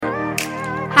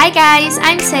Hi guys,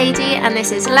 I'm Sadie and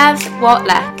this is Love What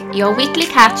Luck, your weekly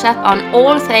catch up on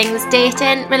all things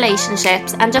dating,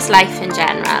 relationships and just life in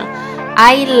general.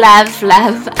 I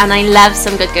love and I love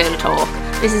some good girl talk.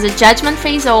 This is a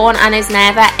judgment-free zone and there's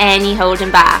never any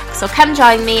holding back. So come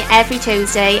join me every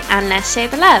Tuesday and let's share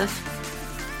the love.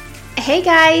 Hey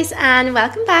guys and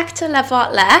welcome back to Love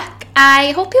What Luck.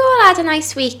 I hope you all had a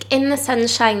nice week in the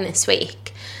sunshine this week.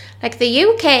 Like the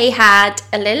UK had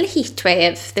a little heat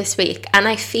wave this week and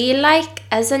I feel like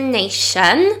as a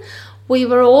nation we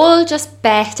were all just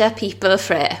better people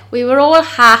for it. We were all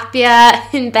happier,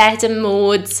 in better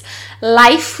moods.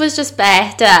 Life was just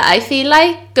better. I feel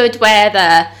like good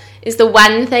weather is the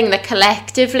one thing that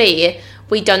collectively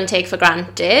we don't take for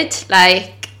granted.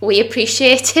 Like we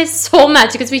appreciate it so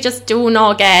much because we just do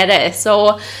not get it.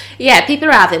 So yeah, people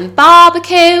are having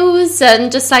barbecues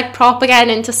and just like proper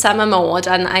getting into summer mode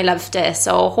and I loved it.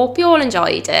 So hope you all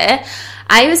enjoyed it.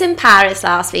 I was in Paris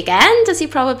last weekend, as you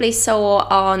probably saw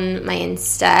on my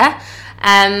Insta.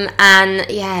 And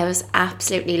yeah, it was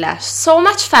absolutely lush. So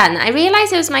much fun. I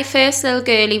realised it was my first little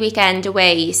girly weekend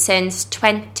away since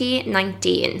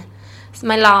 2019. It's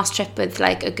my last trip with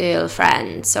like a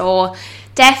girlfriend. So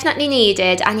definitely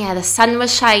needed. And yeah, the sun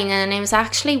was shining and it was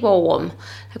actually warm.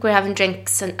 Like we were having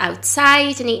drinks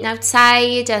outside and eating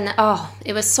outside and oh,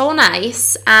 it was so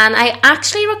nice. And I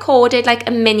actually recorded like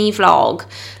a mini vlog.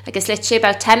 Like it's literally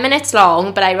about 10 minutes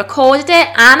long, but I recorded it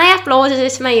and I uploaded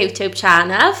it to my YouTube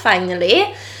channel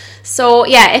finally. So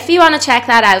yeah, if you want to check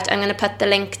that out, I'm going to put the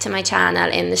link to my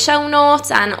channel in the show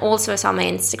notes and also it's on my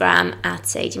Instagram at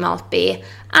Sadie Maltby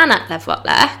and at Love What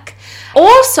Luck.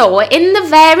 Also, in the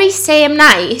very same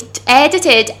night,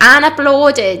 edited and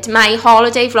uploaded my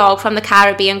holiday vlog from the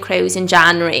Caribbean cruise in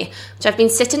January, which I've been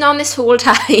sitting on this whole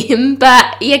time,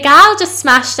 but your gal just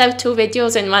smashed out 2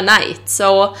 videos in one night.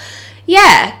 So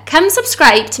yeah, come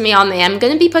subscribe to me on there. I'm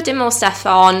going to be putting more stuff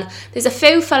on. There's a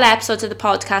few full episodes of the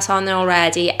podcast on there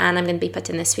already, and I'm going to be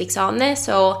putting this week's on there.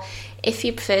 So if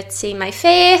you prefer to see my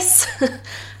face,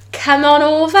 come on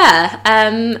over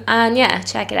and yeah,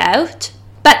 check it out.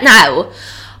 But now,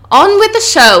 on with the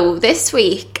show this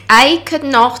week. I could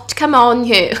not come on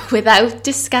here without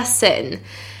discussing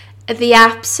the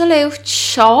absolute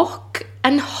shock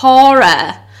and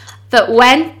horror that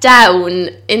went down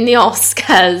in the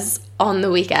Oscars on the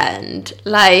weekend.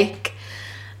 Like,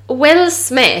 Will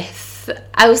Smith,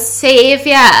 our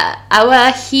saviour,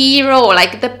 our hero,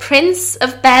 like the Prince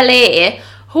of Bel-Air,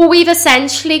 who we've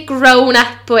essentially grown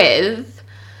up with,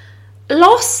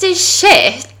 lost his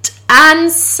shit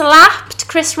and slapped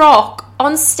Chris Rock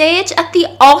on stage at the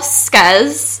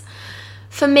Oscars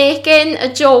for making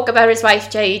a joke about his wife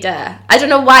Jada. I don't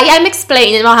know why I'm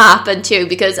explaining what happened to you,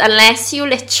 because unless you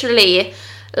literally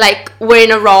like were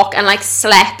in a rock and like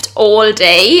slept all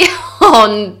day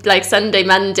on like Sunday,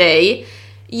 Monday,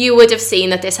 you would have seen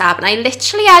that this happened. I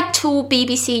literally had 2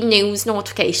 BBC News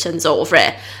notifications over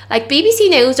it. Like BBC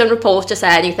News don't report just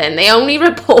anything. They only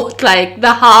report like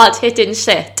the hard-hitting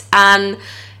shit. And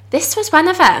this was one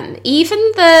of them. Even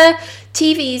the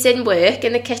TVs in work,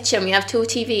 in the kitchen, we have 2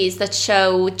 TVs that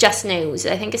show just news.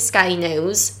 I think it's Sky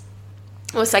News.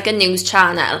 It's like a news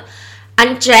channel.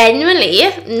 And genuinely,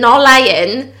 not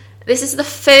lying, this is the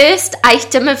first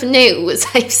item of news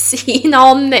I've seen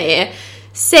on there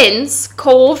since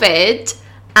COVID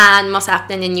and what's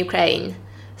happening in Ukraine.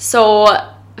 So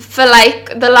for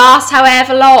like the last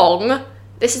however long,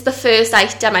 this is the first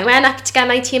item. I went up to get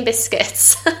my tea and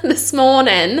biscuits this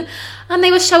morning and they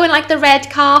were showing like the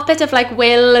red carpet of like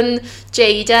Will and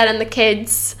Jada and the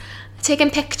kids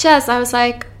taking pictures. I was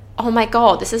like, oh my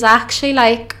God, this is actually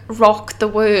like rocked the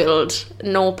world,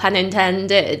 no pun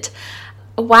intended.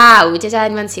 Wow, did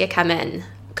anyone see it come in?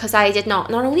 Because I did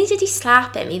not. Not only did he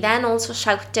slap him, he then also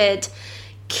shouted,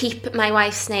 "Keep my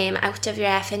wife's name out of your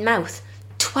effing mouth,"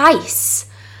 twice.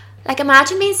 Like,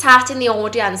 imagine being sat in the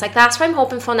audience. Like, that's what I'm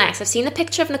hoping for next. I've seen the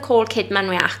picture of Nicole Kidman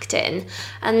reacting,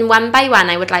 and one by one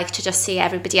I would like to just see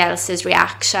everybody else's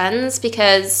reactions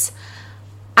because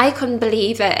I couldn't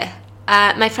believe it.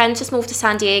 My friend just moved to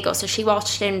San Diego, so she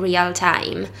watched it in real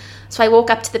time. So I woke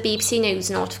up to the BBC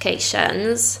News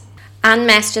notifications and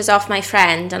messages off my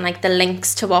friend and like the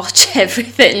links to watch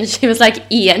everything. She was like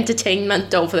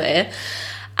E-entertainment over there.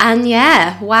 And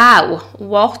yeah, wow,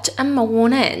 what a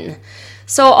morning.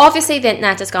 So obviously the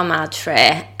internet has gone mad for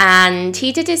it, and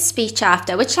he did his speech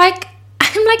after, which like,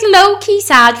 I'm like low-key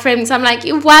sad for him, because I'm like,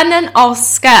 you won an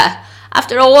Oscar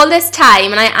after all this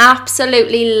time, and I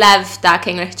absolutely loved that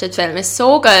King Richard film. It's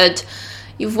so good.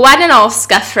 You've won an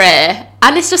Oscar for it,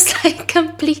 and it's just like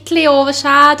completely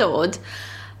overshadowed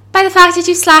by the fact that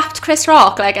you slapped Chris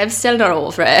Rock. Like, I'm still not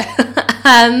over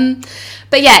it.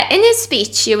 But yeah, in his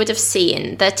speech, you would have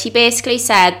seen that he basically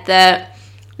said that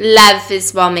love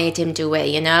is what made him do it,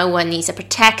 you know, and he's a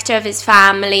protector of his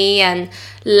family, and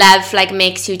love, like,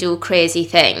 makes you do crazy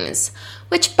things.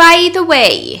 Which, by the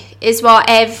way, is what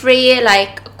every,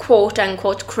 like,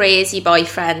 quote-unquote crazy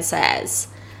boyfriend says.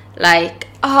 Like,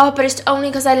 oh, but it's only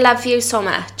because I love you so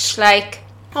much. Like,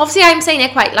 obviously I'm saying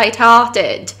it quite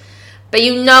light-hearted, but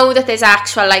you know that there's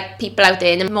actual, like, people out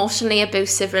there in emotionally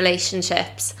abusive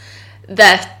relationships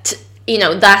that, you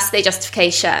know, that's their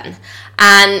justification.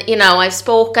 And, you know, I've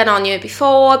spoken on you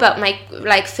before about my,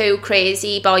 like, few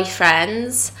crazy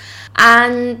boyfriends,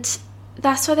 and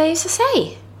that's what they used to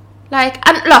say. Like,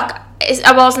 and look,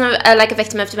 I wasn't like a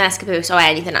victim of domestic abuse or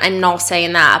anything, I'm not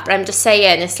saying that, but I'm just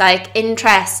saying it's, like,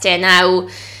 interesting how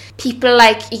people,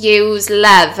 like, use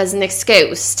love as an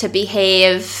excuse to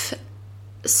behave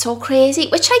so crazy,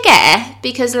 which I get,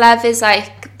 because love is,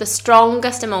 like, the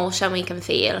strongest emotion we can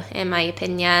feel, in my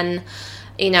opinion,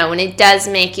 you know, and it does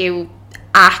make you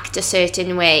act a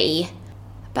certain way.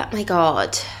 But my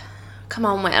God, come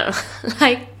on, Will.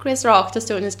 Like, Chris Rock just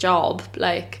doing his job.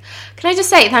 Like, can I just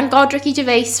say, thank God Ricky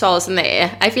Gervais wasn't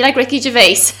there. I feel like Ricky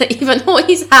Gervais, even though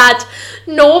he's had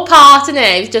no part in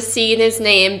it, just seeing his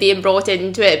name being brought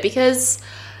into it, because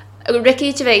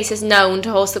Ricky Gervais is known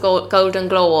to host the Golden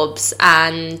Globes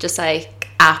and just, like,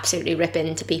 absolutely rip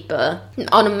into people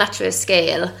on a much of a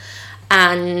scale.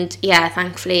 And yeah,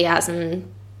 thankfully he hasn't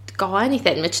got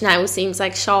anything, which now seems,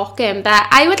 like, shocking. But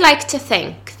I would like to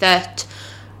think that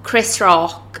Chris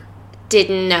Rock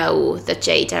didn't know that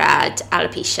Jada had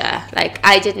alopecia. Like,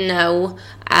 I didn't know.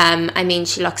 I mean,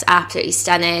 she looks absolutely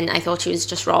stunning. I thought she was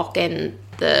just rocking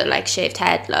the, like, shaved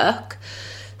head look.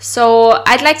 So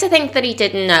I'd like to think that he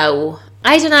didn't know.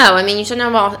 I don't know. I mean, you don't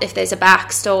know if there's a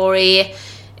backstory,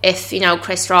 if, you know,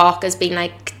 Chris Rock has been,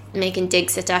 like, making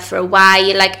digs at her for a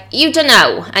while. Like, you don't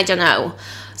know. I don't know.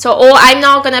 So, I'm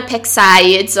not going to pick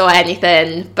sides or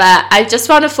anything, but I just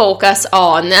want to focus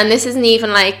on, and this isn't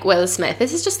even like Will Smith,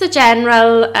 this is just the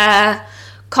general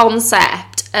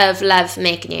concept of love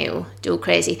making you do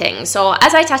crazy things. So,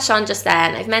 as I touched on just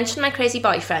then, I've mentioned my crazy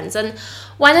boyfriends, and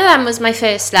one of them was my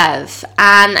first love,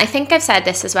 and I think I've said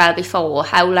this as well before,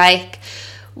 how, like,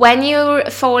 when you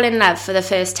fall in love for the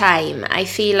first time, I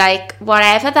feel like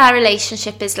whatever that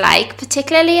relationship is like,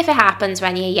 particularly if it happens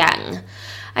when you're young,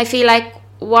 I feel like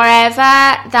whatever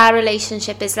that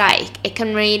relationship is like, it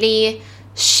can really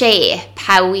shape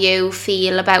how you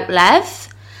feel about love.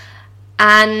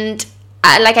 And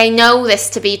like, I know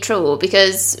this to be true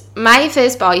because my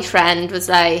first boyfriend was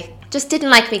like, just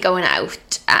didn't like me going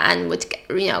out and would,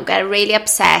 you know, get really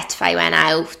upset if I went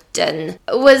out, and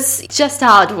it was just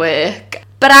hard work.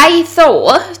 But I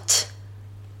thought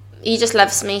he just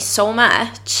loves me so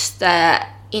much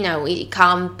that, you know, he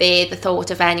can't bear the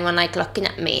thought of anyone, like, looking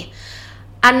at me.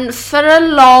 And for a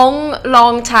long,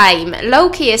 long time,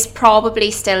 low-key is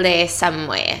probably still there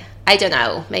somewhere. I don't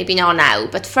know, maybe not now,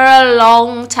 but for a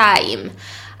long time,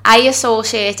 I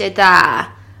associated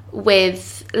that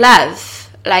with love.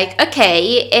 Like,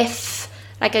 okay, if,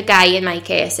 like, a guy in my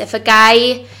case, if a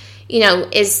guy, you know,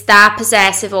 is that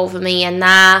possessive over me and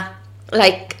that,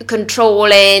 like,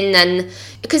 controlling, and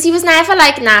because he was never,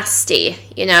 like, nasty,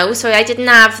 you know, so I didn't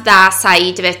have that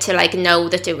side of it to, like, know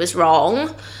that it was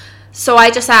wrong. So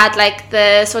I just had, like,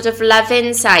 the sort of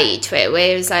loving side to it,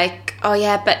 where it was like, oh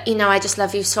yeah, but, you know, I just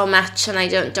love you so much and I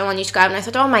don't want you to go out. And I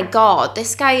thought, oh my God,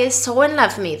 this guy is so in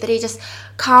love with me that he just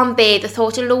can't bear the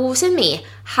thought of losing me.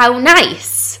 How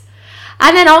nice.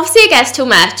 And then obviously it gets too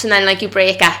much, and then, like, you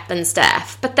break up and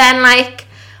stuff. But then, like,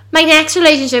 my next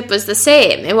relationship was the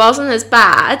same. It wasn't as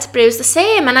bad, but it was the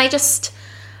same. And I just,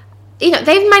 you know,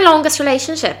 they're my longest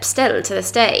relationship still to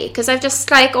this day, because I've just,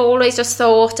 like, always just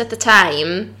thought at the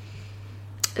time,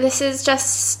 this is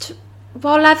just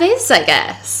what love is, I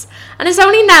guess. And it's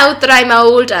only now that I'm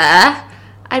older,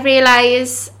 I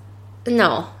realise,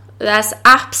 no, that's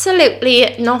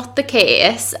absolutely not the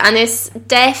case. And it's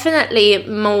definitely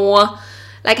more,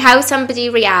 like, how somebody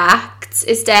reacts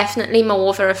is definitely more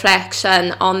of a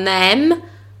reflection on them,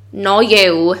 not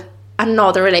you, and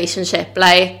not the relationship.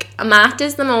 Like, Matt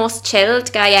is the most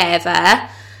chilled guy ever,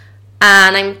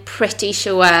 and I'm pretty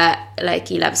sure, like,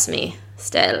 he loves me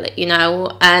still, you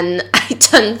know, and I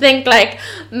don't think, like,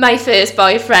 my first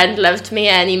boyfriend loved me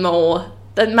any more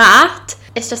than Matt.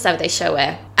 It's just how they show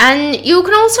it. And you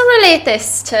can also relate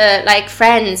this to, like,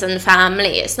 friends and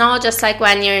family. It's not just, like,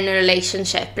 when you're in a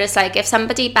relationship, but it's like if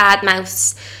somebody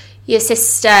badmouths your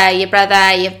sister, your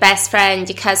brother, your best friend,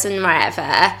 your cousin,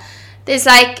 wherever, there's,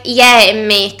 like, yeah, it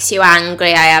makes you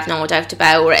angry, I have no doubt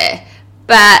about it,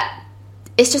 but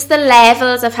it's just the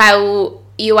levels of how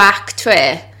you act to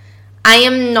it. I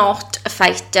am not a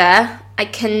fighter. I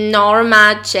cannot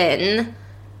imagine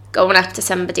going up to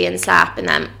somebody and slapping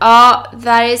them. Oh,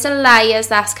 there is a lie as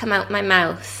that's come out my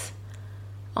mouth.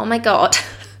 Oh my God.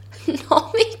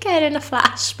 Not me getting a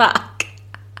flashback.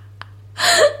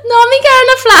 Not me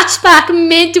getting a flashback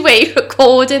midway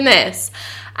recording this.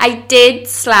 I did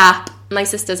slap my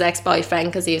sister's ex-boyfriend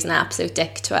because he was an absolute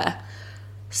dick to her.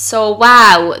 So,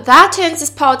 wow, that turns this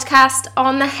podcast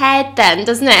on the head then,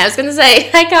 doesn't it? I was going to say,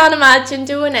 I can't imagine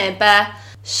doing it, but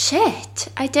shit,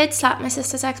 I did slap my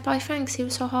sister's ex-boyfriend because he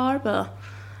was so horrible.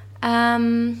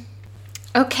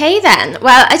 Okay then,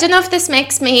 well, I don't know if this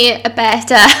makes me a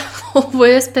better or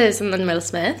worse person than Will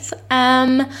Smith,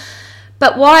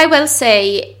 but what I will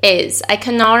say is I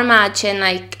cannot imagine,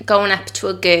 like, going up to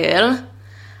a girl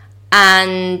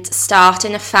and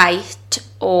starting a fight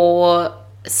or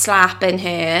slapping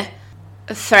her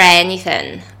for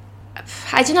anything.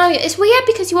 I don't know, it's weird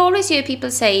because you always hear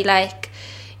people say, like,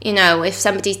 you know, if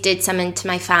somebody did something to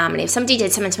my family, if somebody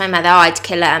did something to my mother, oh, I'd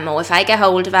kill them, or if I get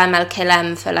hold of them, I'll kill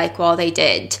them for, like, what they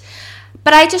did.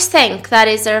 But I just think that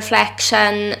is a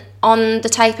reflection on the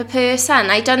type of person.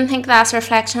 I don't think that's a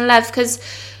reflection of love, because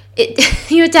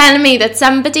you're telling me that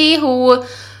somebody who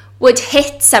would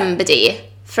hit somebody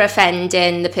for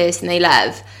offending the person they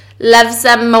love loves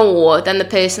them more than the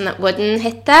person that wouldn't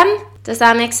hit them. Does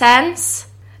that make sense?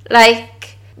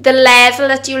 Like, the level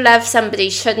that you love somebody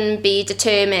shouldn't be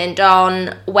determined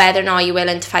on whether or not you're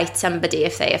willing to fight somebody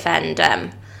if they offend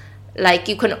them. Like,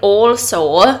 you can also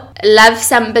love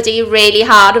somebody really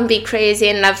hard and be crazy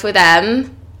in love with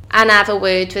them and have a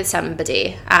word with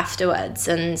somebody afterwards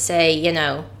and say, you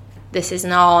know, this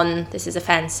isn't on, this is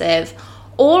offensive.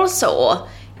 Also,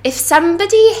 if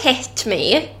somebody hit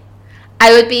me,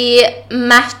 I would be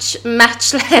much,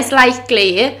 much less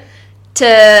likely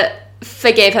to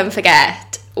forgive and forget.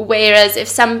 Whereas if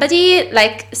somebody,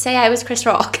 like, say I was Chris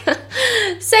Rock,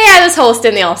 say I was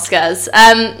hosting the Oscars,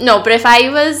 no, but if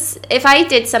I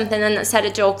did something and said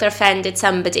a joke that offended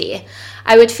somebody,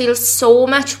 I would feel so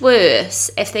much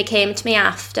worse if they came to me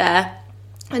after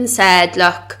and said,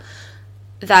 look,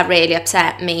 that really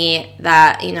upset me,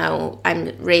 that, you know,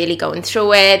 I'm really going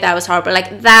through it, that was horrible.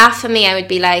 Like, that for me, I would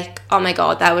be like, oh my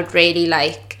God, that would really,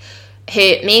 like,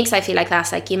 hurt me, because I feel like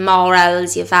that's, like, your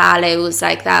morals, your values,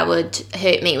 like, that would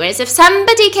hurt me. Whereas if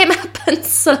somebody came up and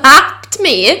slapped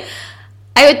me,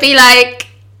 I would be like,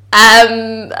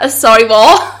 sorry,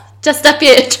 what? Just up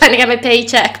here trying to get my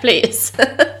paycheck, please.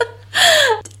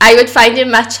 I would find it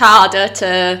much harder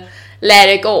to let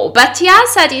it go. But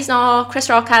Chris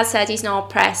Rock has said he's not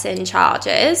pressing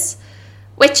charges,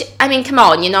 which, I mean, come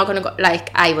on, you're not going to go, like,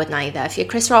 I wouldn't either. If you're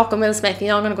Chris Rock and Will Smith, you're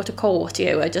not going to go to court,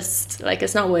 I just, like,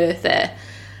 it's not worth it.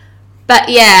 But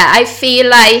yeah, I feel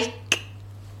like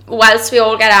whilst we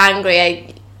all get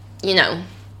angry,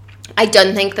 I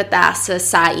don't think that that's a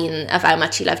sign of how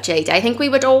much he loved Jada. I think we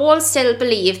would all still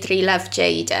believe that he loved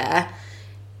Jada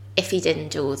if he didn't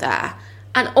do that.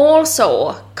 And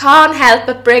also, can't help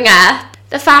but bring up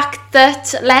the fact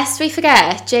that, lest we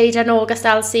forget, Jada and August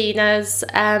Alsina's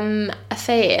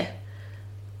affair,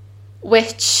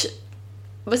 which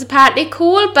was apparently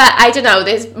cool, but I don't know,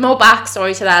 there's more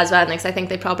backstory to that as well, because I think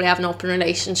they probably have an open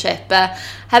relationship. But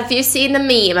have you seen the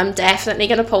meme? I'm definitely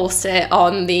going to post it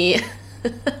on the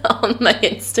on my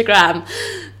Instagram.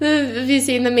 Have you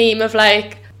seen the meme of,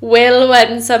 like, Will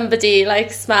when somebody,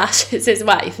 like, smashes his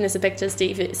wife, and it's a picture of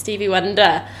Stevie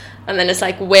Wonder, and then it's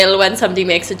like Will when somebody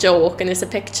makes a joke, and it's a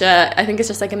picture, I think it's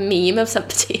just like a meme of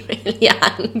somebody really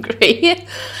angry.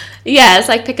 Yeah, it's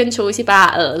like pick and choose your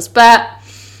battles. But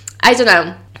I don't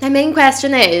know, my main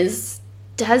question is,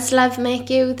 does love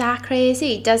make you that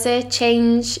crazy? Does it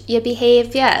change your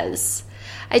behaviours?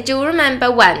 I do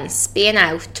remember once being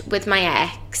out with my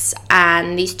ex,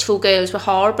 and these two girls were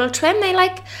horrible to him. They,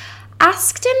 like,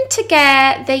 asked him to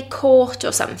get their coat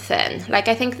or something. Like,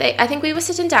 I think we were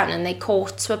sitting down and their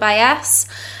coats were by us,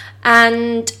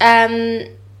 and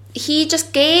he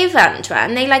just gave them to her,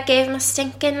 and they, like, gave him a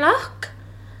stinking look.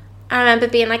 I remember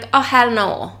being like, oh, hell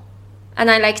no. And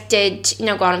I, like, did,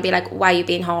 go on and be like, why are you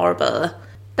being horrible?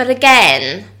 But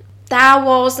again, that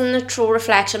wasn't a true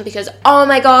reflection because, oh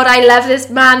my God, I love this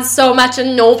man so much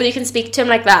and nobody can speak to him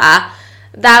like that.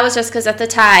 That was just because at the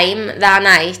time, that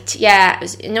night, yeah, it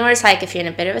was, it's like if you're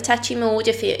in a bit of a touchy mood,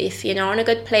 if you're not in a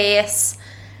good place,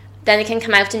 then it can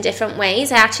come out in different ways.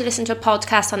 I actually listened to a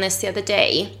podcast on this the other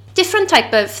day. Different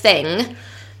type of thing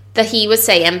that he was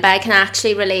saying, but I can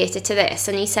actually relate it to this.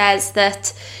 And he says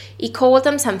that he called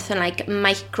them something like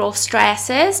micro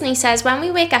stresses. And he says, when we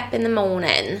wake up in the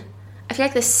morning, I feel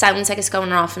like this sounds like it's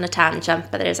going off on a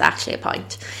tangent, but there's actually a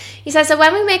point. He says that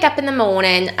when we wake up in the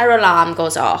morning, our alarm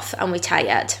goes off and we're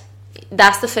tired.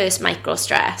 That's the first micro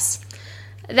stress.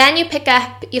 Then you pick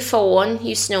up your phone,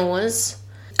 you snooze,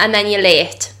 and then you're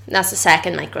late. That's the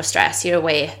second micro stress. You're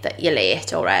aware that you're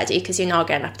late already because you're not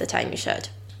getting up the time you should.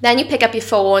 Then you pick up your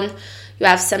phone, you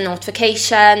have some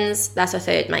notifications. That's a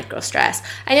third micro stress.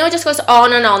 I know it just goes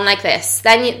on and on like this.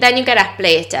 Then you get up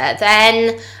later.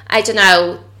 Then, I don't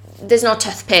know, there's no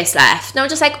toothpaste left. No,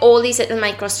 just like all these little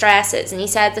micro stresses. And he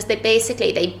said that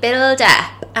they build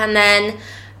up, and then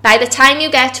by the time you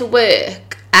get to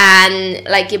work and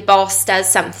like your boss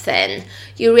does something,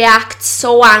 you react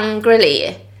so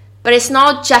angrily. But it's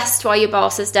not just what your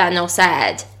boss has done or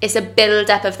said. It's a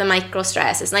build-up of the micro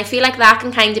stresses. And I feel like that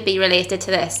can kind of be related to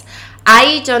this.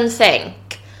 I don't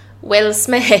think Will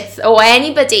Smith or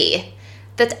anybody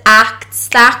that acts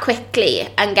that quickly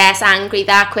and gets angry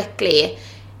that quickly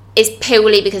is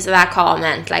purely because of that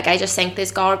comment. Like, I just think there's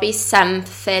got to be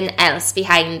something else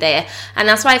behind there. And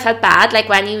that's why I felt bad. Like,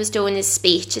 when he was doing his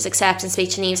speech, his acceptance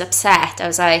speech, and he was upset, I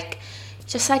was like,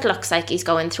 just like looks like he's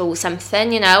going through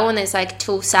something, you know, and there's like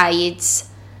two sides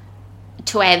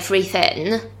to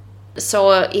everything.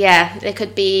 So yeah, there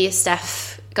could be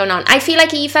stuff going on. I feel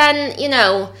like even, you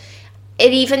know,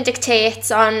 it even dictates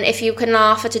on if you can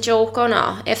laugh at a joke or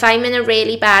not. If I'm in a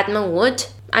really bad mood,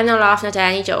 I'm not laughing at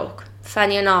any joke,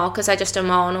 funny or not, because I just don't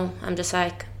want to. I'm just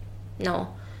like,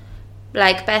 no.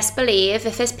 Like, best believe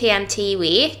if it's PMT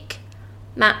week,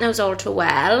 Matt knows all too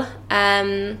well,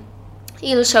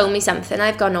 he'll show me something.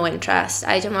 I've got no interest.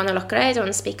 I don't want to look at it. I don't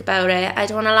want to speak about it. I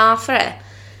don't want to laugh at it.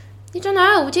 You don't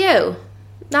know, do you?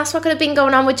 That's what could have been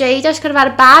going on with Jada. She could have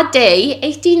had a bad day.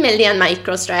 18 million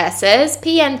micro stresses.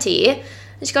 PMT.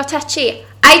 And she got touchy.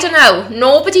 I don't know.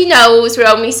 Nobody knows. We're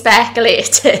only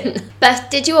speculating. But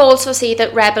did you also see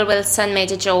that Rebel Wilson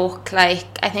made a joke, like,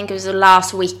 I think it was the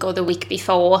last week or the week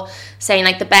before, saying,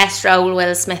 like, the best role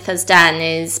Will Smith has done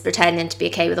is pretending to be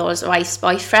okay with all his wife's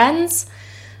boyfriends.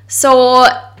 So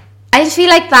I feel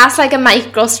like that's like a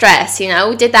micro stress, you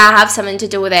know. Did that have something to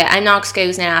do with it? I'm not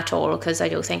excusing it at all, because I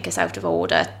do think it's out of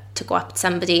order to go up to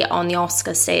somebody on the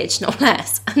Oscar stage, no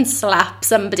less, and slap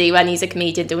somebody when he's a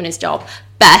comedian doing his job.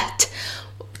 But,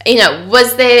 you know,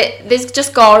 there's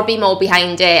just got to be more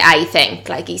behind it, I think.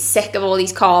 Like, he's sick of all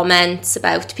these comments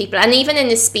about people. And even in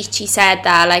his speech, he said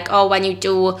that, like, oh, when you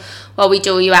do what we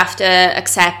do, you have to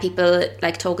accept people,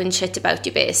 like, talking shit about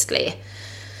you, basically.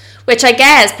 Which I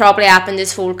guess probably happened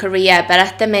his full career, but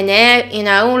at the minute, you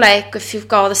know, like, if you've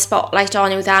got the spotlight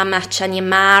on you that much and your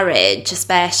marriage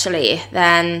especially,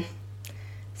 then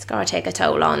it's got to take a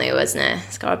toll on you, isn't it?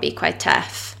 It's got to be quite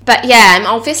tough. But yeah, I'm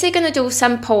obviously going to do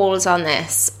some polls on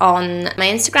this on my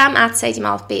Instagram at Sadie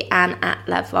Maltby and at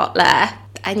Love What Luck.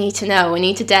 I need to know, I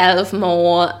need to delve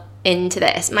more into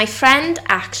this. My friend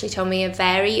actually told me a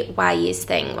very wise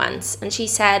thing once, and she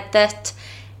said that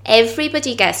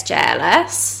everybody gets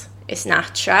jealous. It's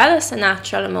natural, it's a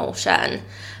natural emotion,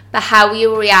 but how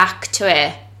you react to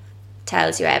it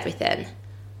tells you everything,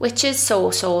 which is so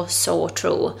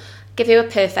true. I'll give you a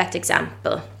perfect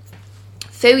example. A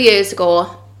few years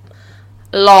ago,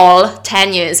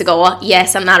 10 years ago,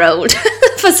 yes, I'm that old,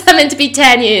 for something to be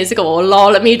 10 years ago,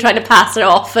 lol, at me trying to pass it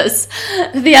off as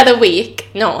the other week.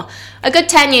 No, a good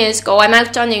 10 years ago, I'm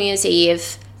out on New Year's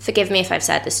Eve. Forgive me if I've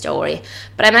said the story,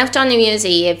 but I'm out on New Year's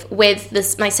Eve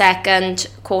with my second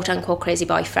quote-unquote crazy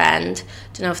boyfriend.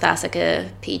 Don't know if that's like a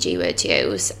PG word to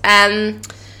use. I'm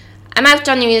out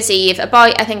on New Year's Eve. A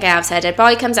boy, I think I have said it, a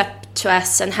boy comes up to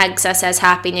us and hugs us, says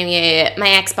Happy New Year. My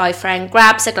ex-boyfriend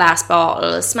grabs a glass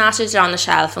bottle, smashes it on the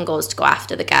shelf and goes to go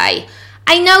after the guy.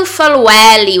 I know full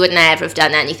well he would never have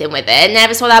done anything with it.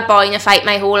 Never saw that boy in a fight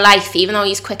my whole life, even though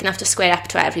he's quick enough to square up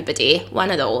to everybody. One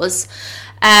of those.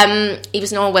 He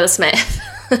was no Will Smith.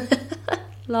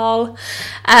 Lol.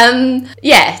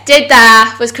 Yeah, did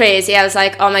that, was crazy. I was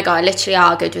like, oh my god, I literally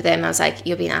argued with him. I was like,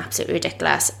 you're being absolutely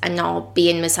ridiculous and not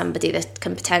being with somebody that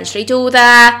can potentially do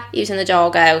that. Using the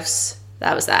doghouse.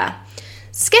 That was that.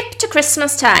 Skip to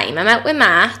Christmas time. I'm out with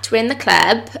Matt. We're in the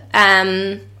club.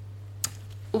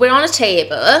 We're on a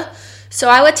table. So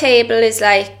our table is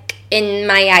like in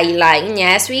my eye line,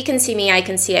 yeah, so he can see me, I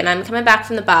can see him. I'm coming back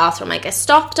from the bathroom. I get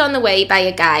stopped on the way by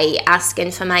a guy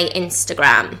asking for my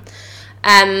Instagram.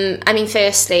 I mean,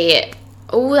 firstly,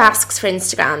 who asks for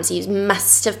Instagrams? He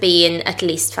must have been at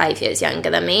least 5 years younger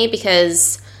than me,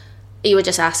 because he would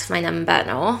just ask for my number,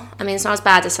 no? I mean, it's not as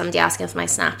bad as somebody asking for my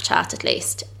Snapchat, at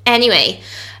least. Anyway,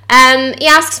 he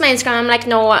asks my Instagram. I'm like,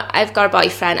 no, I've got a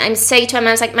boyfriend. I'm saying to him,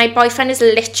 I was like, my boyfriend is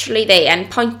literally there. I'm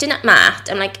pointing at Matt.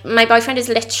 I'm like, my boyfriend is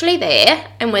literally there.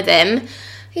 I'm with him.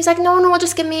 He's like, no,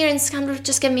 just give me your Instagram.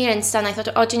 Just give me your Insta. And I thought,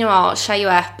 oh, do you know what? I'll show you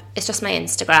up. It's just my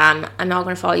Instagram. I'm not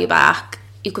going to follow you back.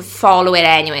 You could follow it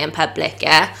anyway in public,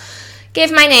 yeah?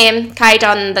 Gave my name, carried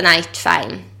on the night,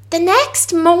 fine. The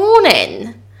next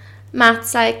morning,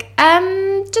 Matt's like,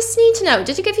 just need to know,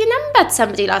 did you give your number to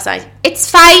somebody last night?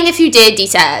 It's fine if you did, he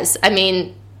says. I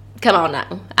mean, come on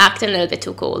now, acting a little bit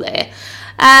too cool there.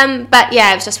 But yeah,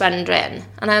 I was just wondering.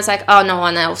 And I was like, oh no,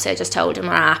 and obviously I just told him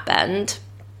what happened.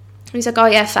 He's like, oh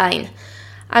yeah, fine.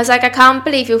 I was like, I can't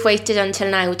believe you've waited until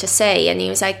now to say. And he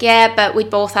was like, yeah, but we'd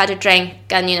both had a drink,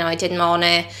 and I didn't want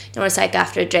to, it's like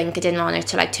after a drink, I didn't want it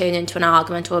to like turn into an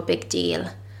argument or a big deal.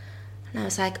 And I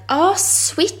was like, oh,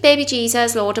 sweet baby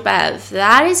Jesus, Lord above,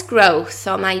 that is growth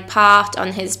on my part,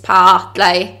 on his part,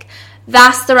 like,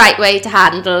 that's the right way to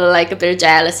handle like a bit of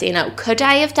jealousy, Could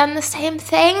I have done the same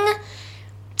thing?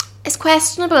 It's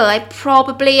questionable. I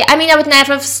would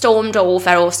never have stormed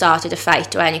over or started a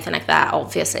fight or anything like that,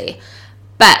 obviously.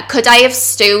 But could I have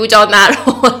stewed on that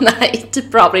all night?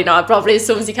 Probably not. Probably as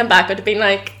soon as he came back, I'd have been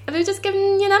like, have you just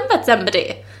given your number to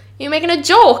somebody? You're making a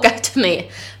joke out of me.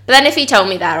 But then if he told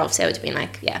me that, obviously I would have been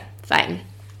like, yeah, fine.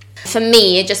 For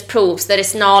me, it just proves that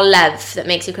it's not love that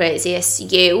makes you crazy. It's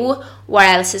you, what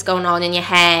else is going on in your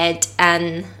head,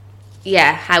 and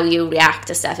yeah, how you react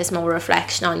to stuff is more a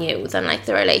reflection on you than like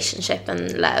the relationship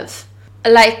and love.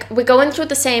 Like, we're going through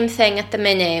the same thing at the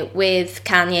minute with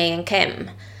Kanye and Kim.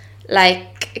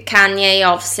 Like, Kanye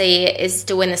obviously is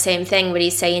doing the same thing where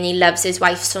he's saying he loves his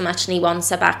wife so much and he wants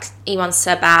her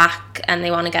back and they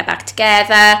want to get back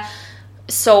together.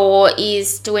 So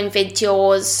he's doing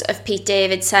videos of Pete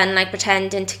Davidson like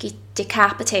pretending to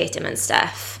decapitate him and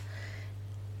stuff.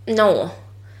 No,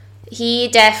 he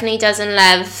definitely doesn't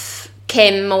love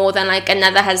Kim more than like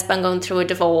another husband going through a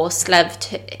divorce loved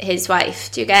his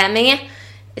wife. Do you get me?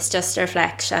 It's just a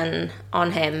reflection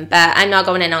on him. But I'm not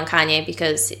going in on Kanye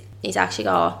because he's actually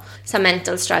got some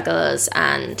mental struggles,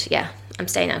 and yeah, I'm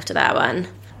staying out of that one.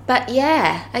 But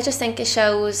yeah, I just think it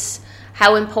shows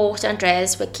how important it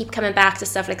is, we keep coming back to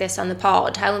stuff like this on the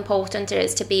pod, how important it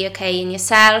is to be okay in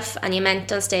yourself and your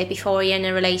mental state before you're in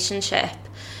a relationship.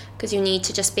 Because you need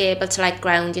to just be able to like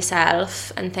ground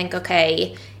yourself and think,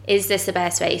 okay, is this the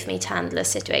best way for me to handle a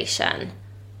situation?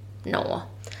 No.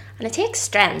 And it takes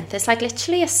strength. It's like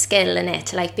literally a skill in it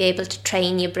to like be able to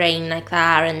train your brain like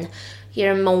that and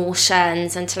your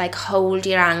emotions and to like hold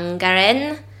your anger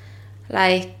in.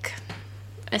 Like,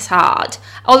 it's hard.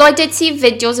 Although I did see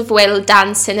videos of Will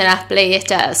dancing it up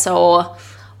later, so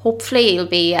hopefully he'll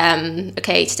be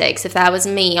okay today, because if that was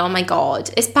me, oh my god.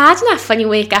 It's bad enough when you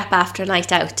wake up after a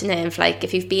night out, and like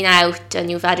if you've been out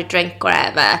and you've had a drink or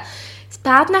whatever. It's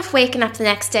bad enough waking up the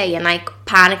next day and like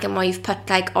panicking what you've put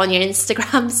like on your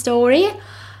Instagram story.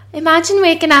 Imagine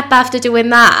waking up after doing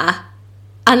that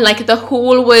and like the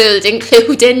whole world,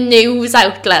 including news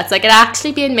outlets, like it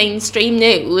actually being mainstream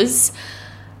news,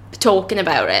 talking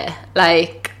about it.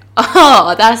 Like,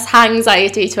 oh, that's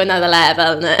anxiety to another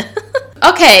level, isn't it?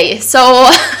 Okay, so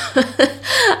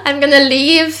I'm going to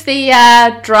leave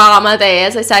the drama there.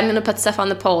 As I said, I'm going to put stuff on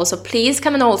the poll, so please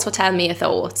come and also tell me your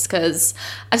thoughts, because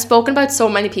I've spoken about so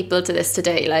many people to this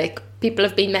today. Like, people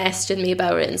have been messaging me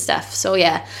about it and stuff. So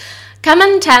yeah, come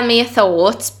and tell me your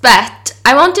thoughts. But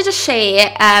I wanted to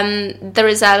share the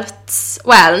results.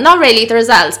 Well, not really the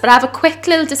results, but I have a quick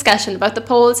little discussion about the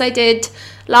polls I did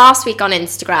last week on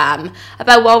Instagram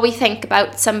about what we think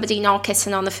about somebody not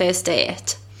kissing on the first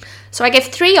date. So I gave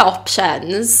 3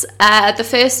 options. The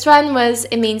first one was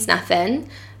it means nothing.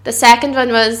 The second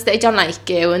one was they don't like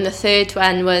you, and the third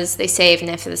one was they saving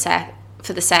it for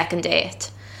the second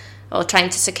date, or trying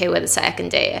to secure the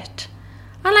second date.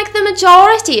 And like the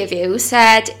majority of you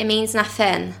said it means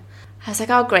nothing. I was like,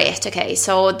 oh great, okay.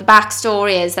 So the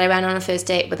backstory is that I went on a first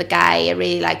date with a guy. I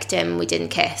really liked him. We didn't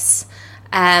kiss.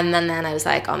 And then I was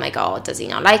like, oh my god, does he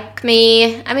not like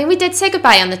me? I mean, we did say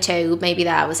goodbye on the tube. Maybe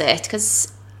that was it,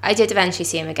 because I did eventually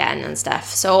see him again and stuff.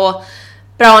 So,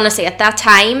 but honestly, at that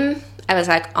time, I was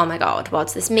like, oh my god,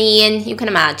 what's this mean? You can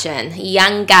imagine, a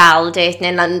young gal dating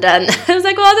in London. I was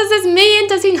like, what does this mean?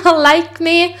 Does he not like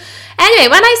me? Anyway,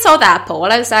 when I saw that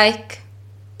poll, I was like,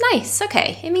 nice,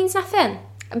 okay, it means nothing.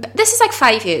 This is like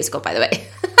 5 years ago, by the way.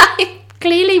 I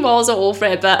clearly was over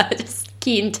it, but I just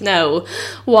keen to know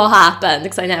what happened,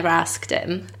 because I never asked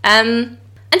him.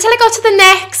 Until I got to the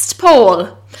next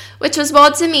poll, which was,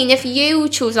 what does it mean if you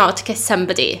choose not to kiss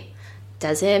somebody?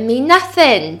 Does it mean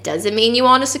nothing? Does it mean you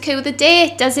want to secure the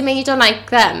date? Does it mean you don't like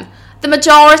them? The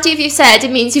majority of you said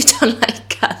it means you don't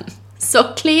like them.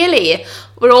 So clearly,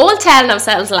 we're all telling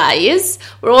ourselves lies.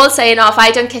 We're all saying, oh, if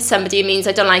I don't kiss somebody, it means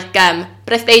I don't like them.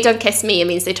 But if they don't kiss me, it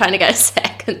means they're trying to get a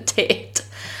second date.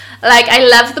 Like, I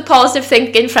love the positive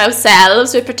thinking for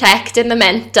ourselves. We're protecting the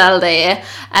mental there,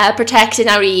 protecting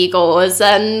our egos,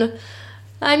 and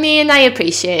I mean, I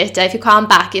appreciate it. If you can't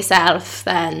back yourself,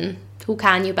 then who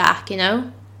can you back, you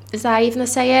know? Is that even a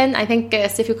saying? I think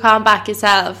if you can't back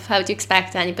yourself, how do you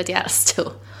expect anybody else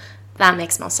to? That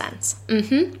makes more sense.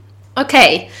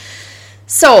 Okay,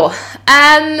 so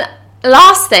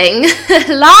last thing,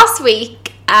 last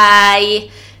week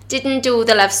I didn't do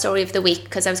the love story of the week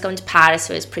because I was going to Paris,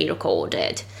 so it was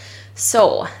pre-recorded.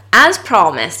 So, as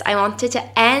promised, I wanted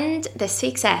to end this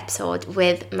week's episode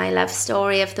with my love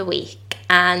story of the week,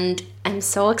 and I'm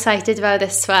so excited about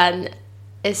this one.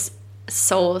 It's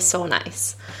so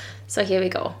nice. So here we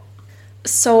go.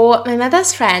 So my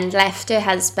mother's friend left her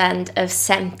husband of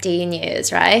 17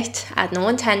 years, right? Had no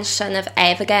intention of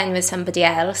ever getting with somebody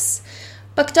else.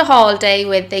 Booked a holiday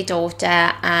with their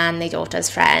daughter and their daughter's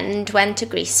friend, went to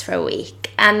Greece for a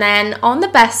week, and then on the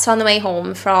bus on the way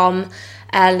home from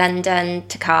London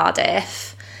to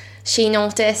Cardiff, she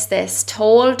noticed this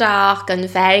tall, dark and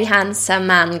very handsome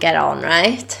man get on,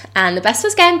 right? And the bus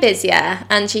was getting busier,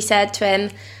 and she said to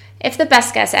him, "If the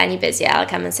bus gets any busier, I'll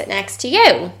come and sit next to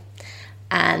you."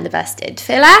 And the bus did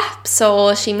fill up,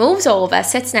 so she moves over,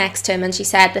 sits next to him, and she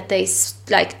said that they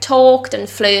talked and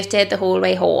flirted the whole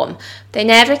way home. They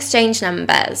never exchanged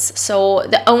numbers, so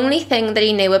the only thing that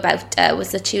he knew about her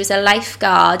was that she was a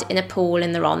lifeguard in a pool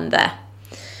in the Rhondda.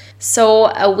 So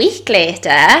a week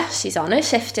later, she's on her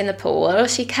shift in the pool,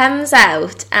 she comes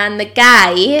out and the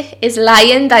guy is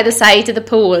lying by the side of the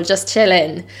pool just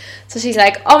chilling. So she's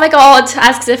like, oh my God,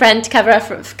 asks her friend to cover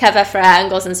for her and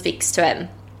goes and speaks to him.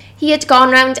 He had gone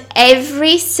round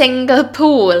every single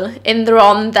pool in the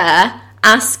Rhondda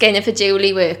asking if a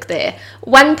Julie worked there.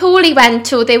 One pool he went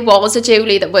to, there was a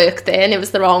Julie that worked there and it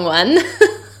was the wrong one.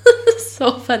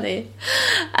 So funny.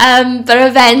 But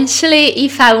eventually he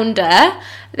found her.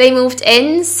 They moved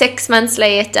in 6 months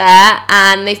later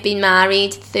and they've been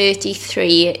married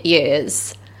 33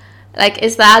 years. Like,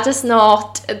 is that just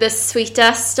not the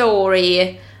sweetest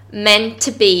story meant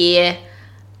to be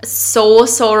so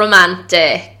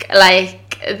romantic?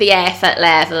 Like, the effort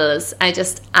levels, I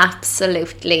just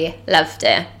absolutely loved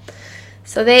it.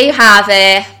 So there you have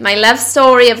it. My love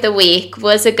story of the week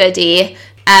was a goodie.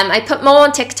 I put more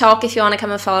on TikTok if you want to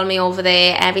come and follow me over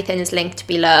there. Everything is linked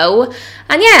below.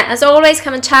 And yeah, as always,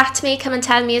 come and chat to me. Come and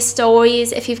tell me your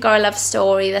stories. If you've got a love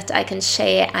story that I can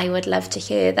share, I would love to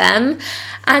hear them.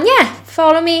 And yeah,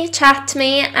 follow me, chat to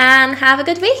me, and have a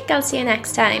good week. I'll see you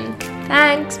next time.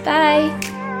 Thanks.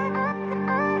 Bye.